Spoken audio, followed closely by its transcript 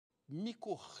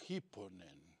Mikko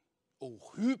Hypponen, ou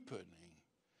Hypponen,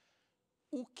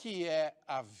 o que é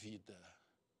a vida?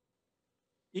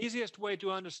 Easiest way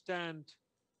to understand,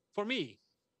 for me,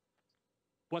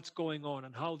 what's going on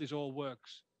and how this all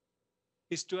works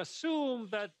is to assume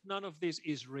that none of this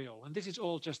is real and this is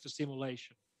all just a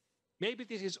simulation. Maybe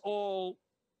this is all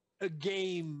a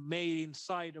game made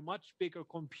inside a much bigger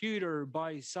computer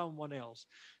by someone else.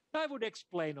 That would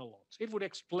explain a lot. It would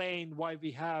explain why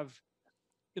we have,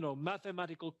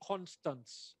 mathematical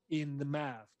constants in the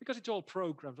math, because it's all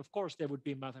programs. Of course, there would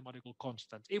be mathematical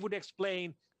constants. It would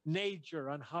explain nature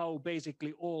and how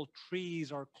basically all trees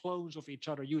are clones of each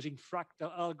other using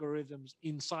fractal algorithms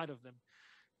inside of them.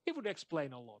 It would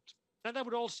explain a lot. And that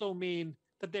would also mean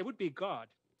that there would be God.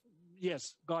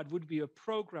 Yes, God would be a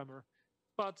programmer,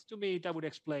 but to me, that would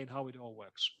explain how it all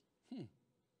works.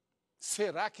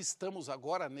 Será que estamos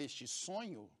agora neste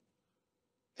sonho?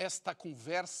 Esta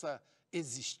conversa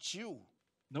existiu?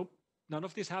 Nope, none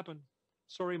of this happened.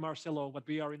 Sorry, Marcelo, but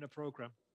we are in a program.